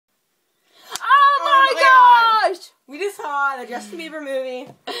saw the Justin Bieber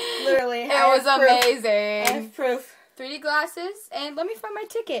movie. Literally. It was amazing. I have proof. 3D glasses, and let me find my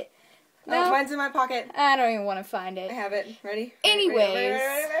ticket. No, mine's in my pocket. I don't even want to find it. I have it. Ready? Anyways.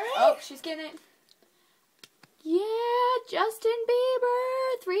 Ready. Oh, she's getting it. Yeah, Justin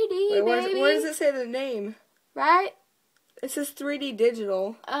Bieber, 3D, baby. Where does it say the name? Right? It says 3D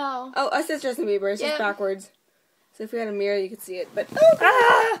digital. Oh. Oh, it says Justin Bieber. It's just backwards. So if we had a mirror, you could see it. But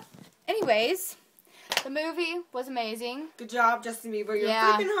Anyways, the movie was amazing. Good job, Justin Bieber. You're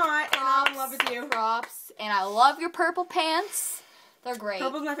freaking hot, and I'm in love with you. Props. And I love your purple pants. They're great.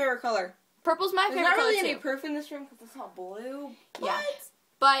 Purple's my favorite color. Purple's my favorite color, There's not really too. any proof in this room because it's not blue. Yeah.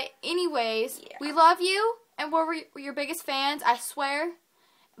 But anyways, we love you, and we're your biggest fans, I swear.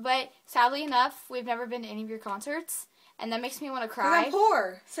 But sadly enough, we've never been to any of your concerts, and that makes me want to cry. I'm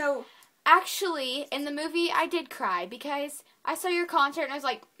poor, so... Actually, in the movie, I did cry because I saw your concert, and I was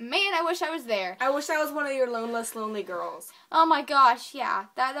like, man, I wish I was there. I wish I was one of your loneless, lonely girls. Oh my gosh, yeah.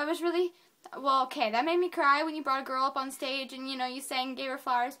 That was really... Well, okay, that made me cry when you brought a girl up on stage and, you know, you sang Gave Her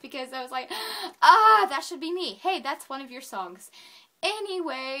Flowers because I was like, that should be me. Hey, that's one of your songs.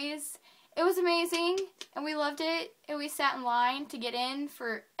 Anyways, it was amazing, and we loved it, and we sat in line to get in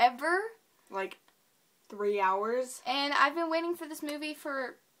forever. Like 3 hours. And I've been waiting for this movie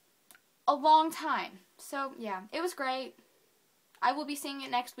for a long time. So, yeah, it was great. I will be seeing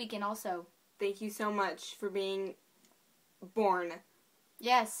it next weekend also. Thank you so much for being born.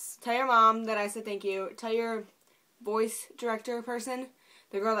 Yes. Tell your mom that I said thank you. Tell your voice director person,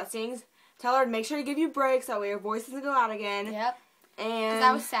 the girl that sings, tell her to make sure to give you breaks. That way your voice doesn't go out again. Yep. And because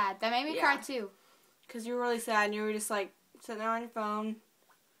that was sad. That made me cry too. Because you were really sad and you were just like sitting there on your phone.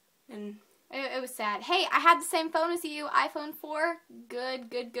 And it was sad. Hey, I had the same phone as you. iPhone 4.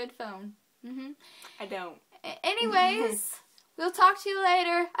 Good phone. I don't. Anyways, we'll talk to you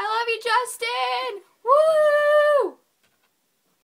later. I love you, Justin.